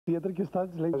theater και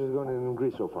starts like. How's it going in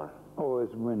Greece so far? Oh,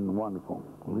 it's been wonderful.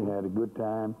 We had a good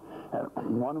time, had a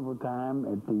wonderful time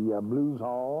at the Blues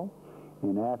Hall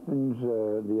in Athens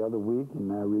the other week, and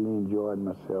I really enjoyed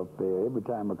myself there every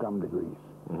time I come to Greece.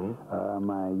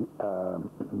 My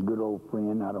good old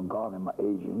friend, I don't call him my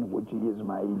agent, which he is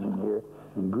my agent here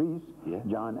in Greece,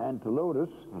 John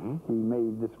Antilotus, he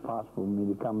made this possible for me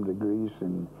to come to Greece,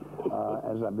 and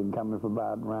as I've been coming for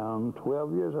about around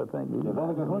 12 years, I think.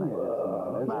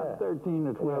 About 13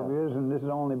 or 12 years, and this is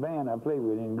the only band I play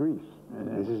with in Greece.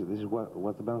 This is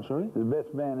what's the band, sorry? The best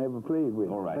band I ever played with.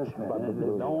 All right. It's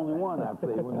the only one I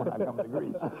play with when I come to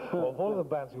Greece. Of all the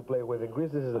bands you play with in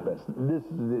Greece, this is the best. This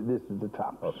is the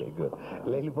top. Okay, good.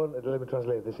 Λέει λοιπόν, let me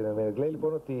translate this in a minute. Λέει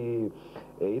λοιπόν ότι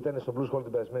ήταν στο Blues Hall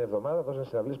την περασμένη εβδομάδα, δώσαν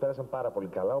συναυλίες, πέρασαν πάρα πολύ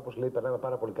καλά. Όπως λέει, περνάμε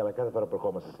πάρα πολύ καλά κάθε φορά που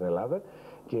ερχόμαστε στην Ελλάδα.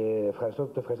 Και ευχαριστώ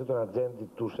τον ατζέντη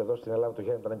τους εδώ στην Ελλάδα, τον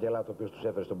Γιάννη τον Αγγελάτο, ο οποίος τους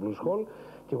έφερε στο Blues Hall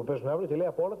και που παίζουν αύριο. Και λέει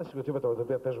από όλα τα συγκροτήματα τα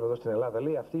οποία παίζουμε εδώ στην Ελλάδα,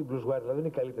 λέει αυτή η Blues Wire δηλαδή είναι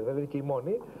η καλύτερη. Βέβαια είναι και η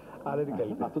μόνη, αλλά είναι η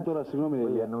καλύτερη. Αυτό τώρα, συγγνώμη,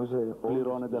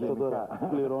 πληρώνεται αυτό τώρα.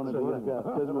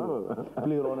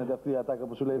 Πληρώνεται αυτή η ατάκα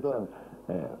που σου λέει τώρα.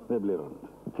 Δεν πληρώνεται.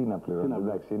 Τι να πληρώνει,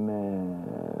 εντάξει, είναι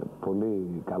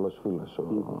πολύ καλός φίλος ο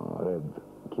Red,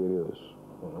 κυρίως.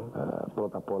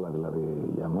 Πρώτα απ' όλα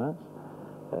δηλαδή για μας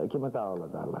και μετά όλα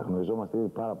τα άλλα. Γνωριζόμαστε ήδη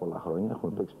πάρα πολλά χρόνια,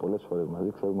 έχουμε παίξει πολλές φορές μαζί,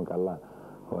 ξέρουμε καλά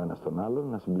ο ένας τον άλλον.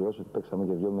 Να συμπληρώσω ότι παίξαμε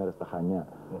και 2 μέρες στα Χανιά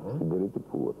στην Κρήτη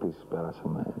που επίσης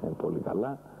πέρασαμε πολύ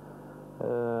καλά.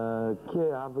 Και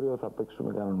αύριο θα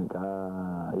παίξουμε κανονικά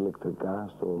ηλεκτρικά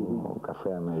στο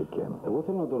καφέ Αμερικέν. Εγώ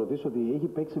θέλω να το ρωτήσω ότι έχει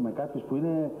παίξει με κάποιους που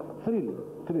είναι θρύλοι.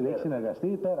 Έχει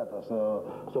συνεργαστεί τέρατα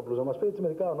στο blues. Να μας πει έτσι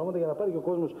μερικά ονόματα για να πάρει και ο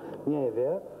κόσμος μια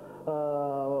ιδέα.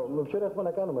 Με ποιον έχουμε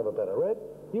να κάνουμε εδώ πέρα. Red,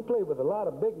 you play with a lot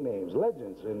of big names,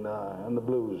 legends in the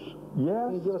blues. Yes.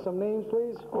 Can you give us some names,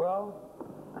 please? Well,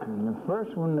 the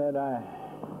first one that I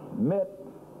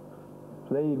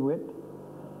played with,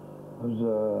 was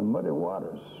Muddy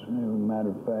Waters. As a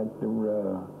matter of fact,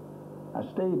 I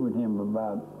stayed with him for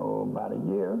about a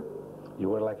year. You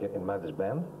were like in Muddy's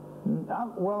band?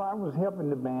 Well, I was helping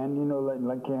the band, you know,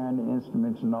 like carrying the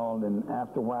instruments and all, and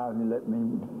after a while he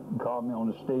called me on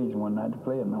the stage one night to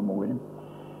play a number with him.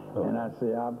 Oh. And I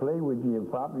said, I'll play with you,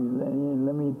 Papa.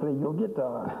 Let me play your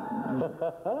guitar.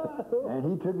 And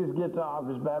he took his guitar off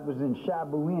his back. It was in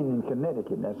Sheboygan in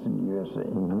Connecticut. That's in the USA.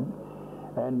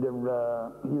 And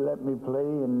he let me play,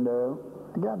 and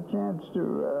I got a chance to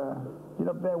get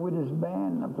up there with his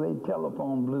band. I played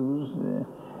telephone blues,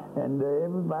 and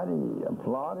everybody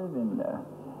applauded. And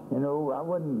you know, I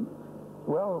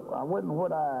wasn't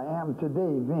what I am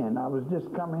today then. I was just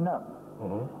coming up,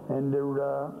 and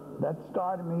that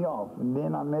started me off. And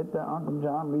then I met Uncle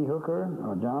John Lee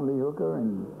Hooker,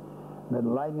 and met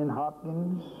Lightning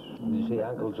Hopkins. Did you say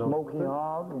Uncle John? Smokey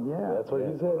Hogg, yeah. That's what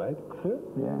he said, right?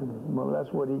 Yeah, well,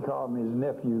 that's what he called me, his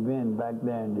nephew then, back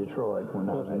there in Detroit, when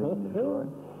I was in Detroit.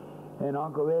 And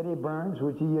Uncle Eddie Burns,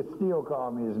 which he still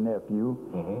calls me his nephew.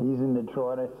 He's in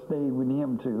Detroit. I stayed with him,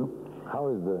 too. How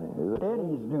is doing?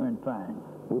 Eddie's doing fine.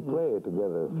 We played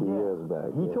together a few years back.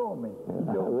 He told me.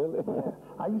 Really?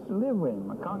 I used to live with him,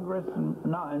 a Congress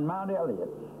in Mount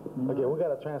Elliott. Okay, we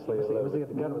got a translator.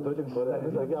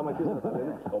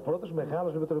 Ο πρώτος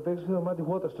μεγάλος με τον οποίο έπαιξε ο Muddy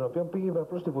Waters, τον οποίο πήγε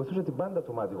απλώς και βοηθούσε την μπάντα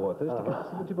του Muddy Waters. Και κάποια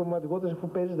στιγμή του είπε ο Muddy Waters, αφού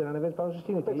παίζεις δεν ανεβαίνεις πάνω στη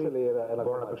σκηνή. Και λέει,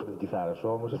 μπορώ να παίξω με την κιθάρα σου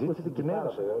όμως. Την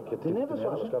έδωσε. Την έδωσε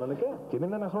όμως κανονικά. Και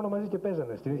μείναν ένα χρόνο μαζί και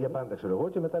παίζανε στην ίδια μπάντα, ξέρω εγώ.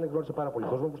 Και μετά γνώρισε πάρα πολύ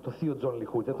κόσμο, όπως το θείο Τζον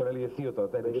Λιχούτια, τον έλεγε θείο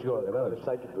τότε, ήταν εξιόρα, κατάλαβες.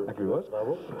 Ακριβώς.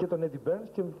 Και τον Eddie Burns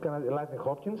και Lightning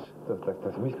Hopkins. Τα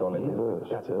θυμήθηκα όλα.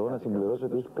 Εγώ να συμπληρώσω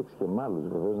ότι έχει παίξει και με άλλους,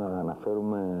 βεβαίως να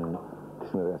αναφέρουμε τη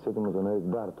συνεργασία του με τον Eric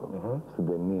Barton στην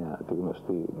ταινία τη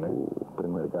γνωστή που πριν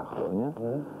μερικά χρόνια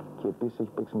και επίσης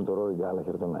έχει παίξει με τον Rory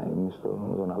Gallagher, τον Αίμιστο,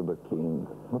 με τον Albert King,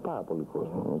 με πάρα πολύ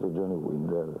κόσμο, με τον Johnny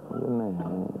Winter.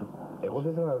 Εγώ θα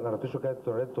ήθελα να ρωτήσω κάτι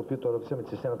τον Red, το οποίο το ρωτήσαμε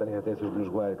και εσένα όταν είχατε έρθει στο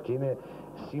Blues Wire, και είναι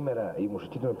σήμερα η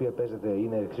μουσική την οποία παίζετε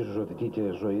είναι εξίσου ζωτική και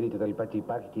ζωηρή κτλ. Και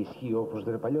υπάρχει και ισχύει όπως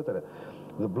ήταν παλιότερα.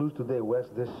 The blues today,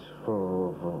 West, this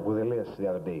with Elias the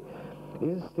other day.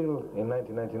 Is it still, in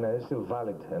 1999, is it still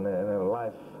valid and a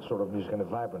live sort of music and a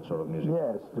vibrant sort of music?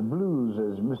 Yes, the blues,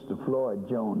 as Mr. Floyd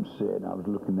Jones said, I was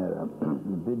looking at a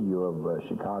video of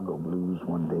Chicago blues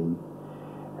one day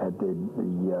at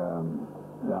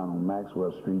down on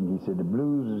Maxwell Street, and he said, the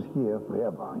blues is here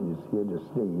forever. It's here to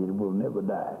stay. It will never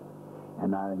die. And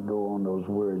I go on those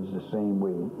words the same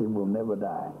way. It will never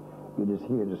die. It is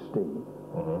here to stay.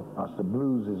 Because the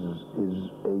blues is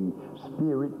a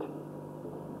spirit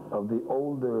of the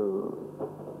older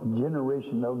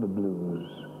generation of the blues.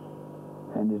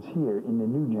 and it's here in the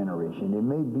new generation. It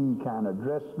may be kind of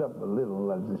dressed up a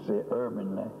little, as they say, urban,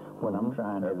 what I'm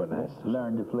trying to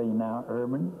learn to play now,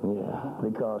 urban. Yeah.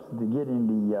 Because to get in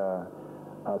the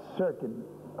circuit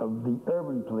of the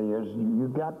urban players, you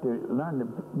got to learn to,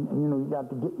 you got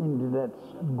to get into that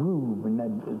groove and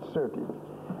that circuit.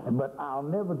 But I'll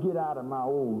never get out of my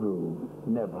old groove,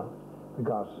 never,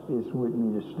 because it's with me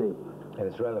to stay. And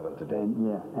it's relevant today.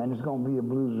 And it's going to be a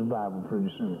blues revival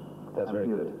pretty soon. That's very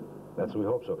good. That's we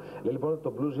hope so. Λέει λοιπόν ότι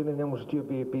το blues είναι μια μουσική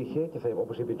που υπήρχε και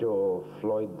όπως είπε και ο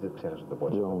Floyd, δεν ξέρω το πω.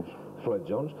 Floyd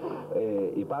Jones.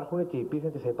 Υπάρχουν και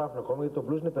υπήρχαν και θα υπάρχουν ακόμα, γιατί το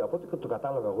blues είναι, από ό,τι το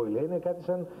κατάλαβα εγώ, λέει, είναι κάτι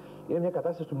σαν, είναι μια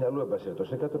κατάσταση του μυαλού εμπασίρτος.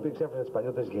 Είναι κάτι το οποίο ξέφερε τις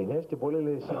παλιότερες γενιές και πολλοί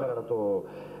λέει σήμερα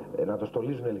να το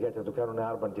στολίζουν λιγάκι, να το κάνουν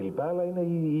urban κλπ. Αλλά είναι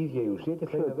η ίδια η ουσία και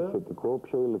θα είναι εδώ. Πιο επιθετικό,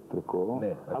 πιο ηλεκτρικό.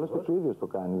 Ναι, άλλωστε και ο ίδιος το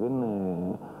κάνει. Δεν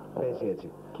παίζει έτσι.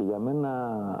 Και για μένα,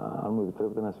 αν μου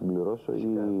επιτρέπετε να συμπληρώσω,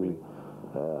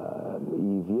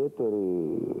 η ιδιαίτερη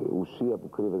ουσία που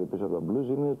κρύβεται πίσω από το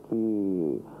blues είναι ότι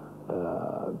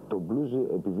το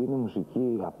blues, επειδή είναι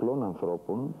μουσική απλών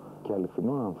ανθρώπων και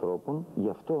αληθινών ανθρώπων, γι'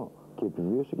 αυτό και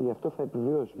επιβίωσε και γι' αυτό θα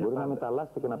επιβιώσει. Μπορεί να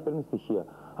μεταλλάσσεται και να παίρνει στοιχεία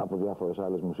από διάφορες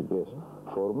άλλες μουσικές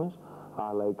φόρμες,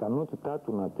 αλλά η ικανότητά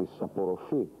του να τις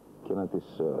απορροφεί και να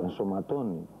τις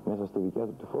ενσωματώνει μέσα στη δικιά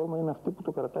του τη φόρμα είναι αυτή που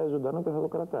το κρατάει ζωντανό και θα το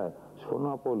κρατάει.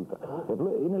 Συμφωνώ απόλυτα.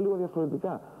 Είναι λίγο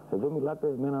διαφορετικά. Εδώ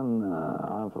μιλάτε με έναν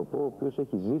άνθρωπο ο οποίος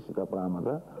έχει ζήσει τα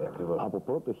πράγματα από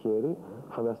πρώτο χέρι.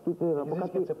 Φανταστείτε να πω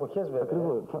κάτι.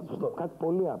 Κάτι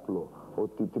πολύ απλό.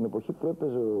 Ότι την εποχή που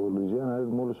έπαιζε ο Louisiana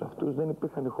με όλους αυτούς δεν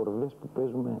υπήρχαν οι χορδές που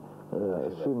παίζουμε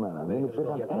σήμερα. Δεν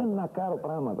υπήρχαν ένα κάρο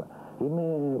πράγματα.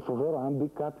 Είναι φοβερό αν μπει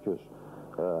κάποιος.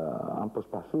 Αν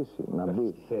προσπαθήσει να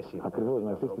μπει ακριβώς να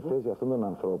έρθει στη θέση αυτών των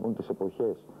ανθρώπων τις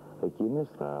εποχές εκείνες,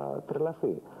 θα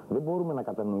τρελαθεί. Δεν μπορούμε να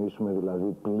κατανοήσουμε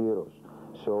δηλαδή πλήρως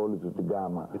σε όλη του την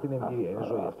γάμα αυτή την εμπειρία,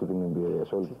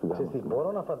 σε όλη του την γάμα.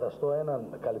 Μπορώ να φανταστώ έναν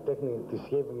καλλιτέχνη της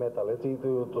heavy metal, έτσι,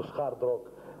 του hard rock,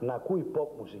 να ακούει pop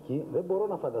μουσική. Δεν μπορώ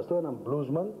να φανταστώ έναν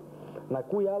bluesman να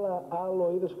ακούει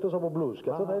άλλο είδος εκτός από blues. Και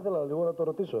αυτό θα ήθελα λίγο να το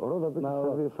ρωτήσω.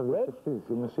 Θα διαπιστευτείς,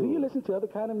 είμαι σίγουρος. Do you listen to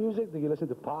other kind of music? Do you listen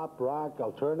to pop, rock,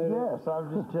 alternative? Yes, I was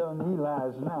just telling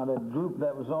Eli's now, that group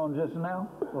that was on just now.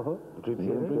 Dream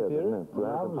Theater?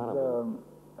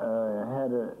 I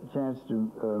had a chance to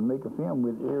make a film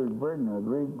with Eric Burden, a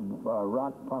great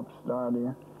rock pop star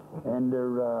there. And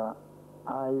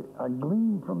I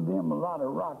gleaned from them a lot of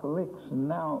rock licks. And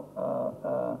now,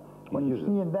 when you're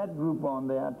seeing that group on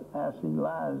there, I ask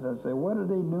Eli's, I say, what are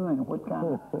they doing? What kind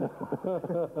of,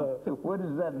 what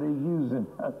is that they're using,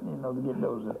 to get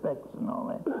those effects and all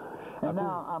that. And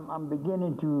now I'm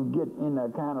beginning to get in a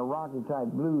kind of rocky type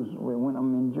blues. When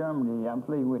I'm in Germany, I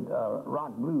play with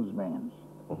rock blues bands.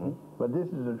 But this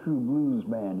is a true blues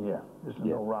band here. This is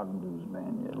no rock blues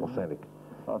band here. Authentic.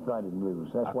 Authentic blues.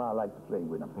 That's why I like to play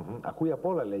with them. Ακούει απ'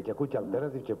 όλα, λέει, και ακούει και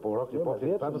alternative και rock και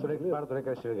pop. Πάντως τον Eric Barr τον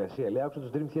έκανε συνεργασία. Λέει, άκουσα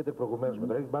τους Dream Theater προηγουμένως. Με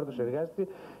τον Eric Barr τον συνεργάστηκε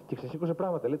και ξεσήκωσε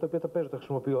πράγματα. Λέει, τα οποία τα παίζω, τα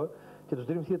χρησιμοποιώ. Και τους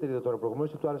Dream Theater είδα τώρα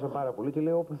προηγουμένως και του άρεσαν πάρα πολύ. Και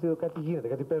λέει, όπου κάτι γίνεται,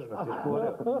 κάτι παίζουν αυτοί.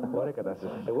 Ωραία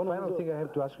κατάσταση. The final thing I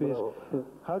have to ask you is,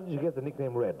 how did you get the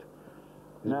nickname Red?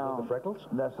 Is it the freckles?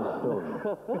 That's the story.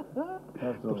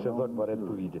 Το ψευδόνυμο Red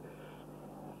που βγήκε.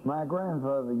 My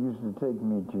grandfather used to take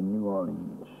me to New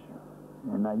Orleans.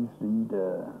 And I used to eat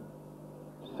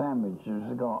sandwiches,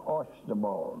 they're called oyster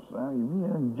balls. You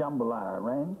know jambalaya,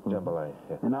 right? Jambalaya,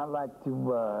 yeah. And I like to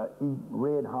eat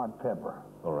red hot pepper.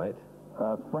 All right.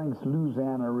 Frank's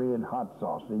Louisiana Red Hot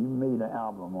Sauce. They made an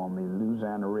album on me,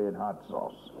 Louisiana Red Hot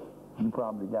Sauce. You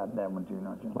probably got that one too,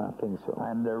 don't you? I think so.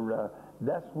 And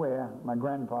that's where my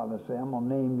grandfather said, I'm going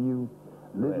to name you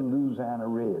Little Louisiana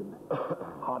Red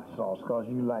Hot Sauce, because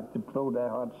you like to throw that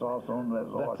hot sauce on that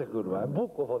sauce. That's a good one.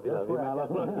 Μπούκοβο δηλαδή.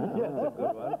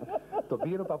 Το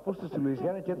πήγαινε ο παππούς του στη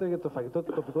Λουιζιάννα και έτρωγε το φαγητό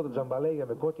του τοπικό, το τζαμπαλέγια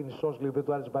με κόκκινη σως, λέει, που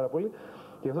του άρεσε πάρα πολύ.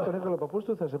 Και αυτό τον έβγαλε ο παππούς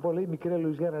του, θα σε πω, λέει, μικρή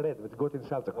Louisiana Red, με την κόκκινη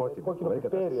σάλτσα, κόκκινο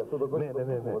πιπέρι, αυτό το κόκκινο.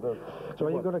 Ναι. So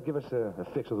are you going to give us a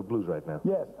fix of the blues right now?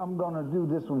 Yes, I'm going to do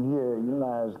this one here.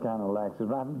 Eli's kind of likes it.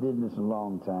 I did this a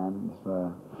long time. It's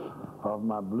off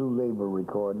my Blue Label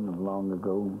recording of long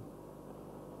ago.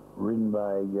 Written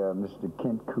by Mr.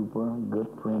 Kent Cooper, a good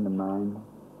friend of mine.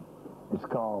 It's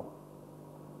called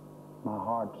My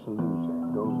Heart Salutes.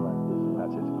 It goes like this.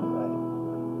 That's it. Right.